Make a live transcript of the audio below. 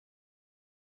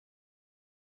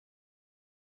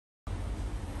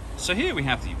So here we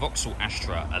have the Vauxhall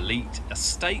Astra Elite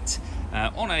Estate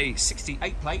on a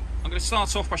 68 plate. I'm going to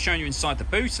start off by showing you inside the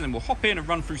boot, and then we'll hop in and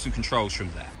run through some controls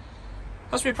from there.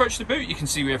 As we approach the boot, you can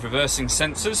see we have reversing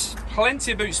sensors,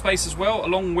 plenty of boot space as well,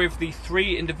 along with the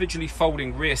 3 individually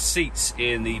folding rear seats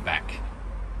in the back.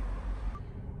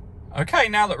 Okay,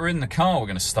 now that we're in the car, we're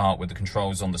going to start with the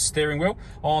controls on the steering wheel.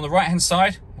 On the right hand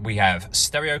side, we have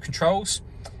stereo controls.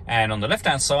 And on the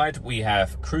left-hand side, we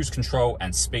have cruise control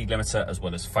and speed limiter, as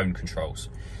well as phone controls.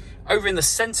 Over in the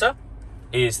center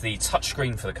is the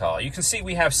touchscreen for the car. You can see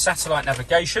we have satellite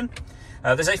navigation.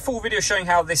 There's a full video showing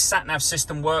how this sat-nav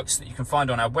system works that you can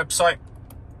find on our website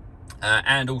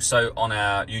and also on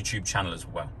our YouTube channel as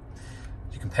well.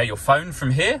 You can pair your phone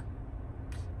from here.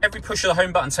 Every push of the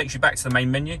home button takes you back to the main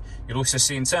menu. You'll also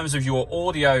see in terms of your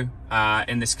audio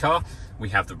in this car, we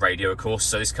have the radio, of course.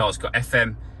 So this car's got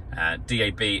FM,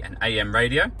 DAB and AM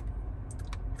radio. If you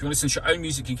want to listen to your own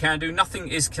music, you can do. Nothing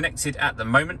is connected at the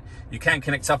moment. You can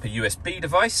connect up a USB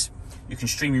device. You can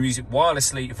stream your music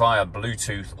wirelessly via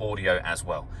Bluetooth audio as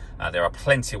well. There are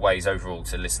plenty of ways overall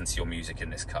to listen to your music in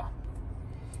this car.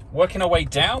 Working our way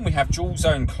down, we have dual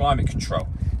zone climate control.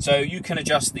 So you can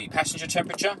adjust the passenger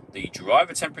temperature, the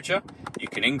driver temperature. You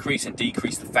can increase and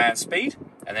decrease the fan speed,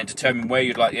 and then determine where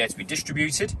you'd like the air to be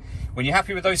distributed. When you're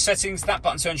happy with those settings, that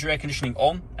button turns your air conditioning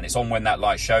on, and it's on when that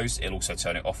light shows. It'll also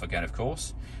turn it off again, of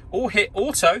course. Or hit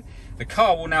auto. The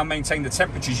car will now maintain the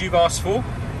temperatures you've asked for,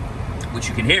 which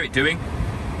you can hear it doing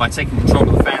by taking control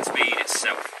of the fan speed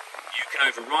itself. You can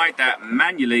override that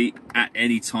manually at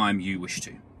any time you wish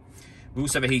to. We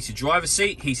also have a heated driver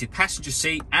seat, heated passenger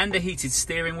seat, and a heated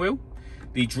steering wheel.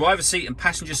 The driver seat and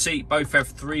passenger seat both have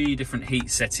 3 different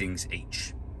heat settings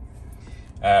each.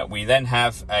 We then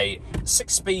have a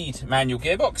 6-speed manual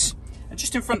gearbox, and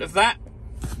just in front of that,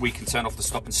 we can turn off the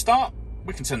stop and start,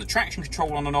 we can turn the traction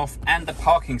control on and off, and the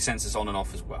parking sensors on and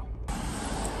off as well.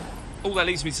 All that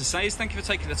leaves me to say is thank you for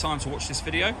taking the time to watch this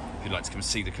video. If you'd like to come and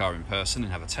see the car in person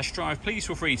and have a test drive, please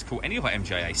feel free to call any of our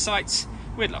MJA sites.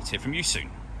 We'd love to hear from you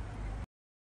soon.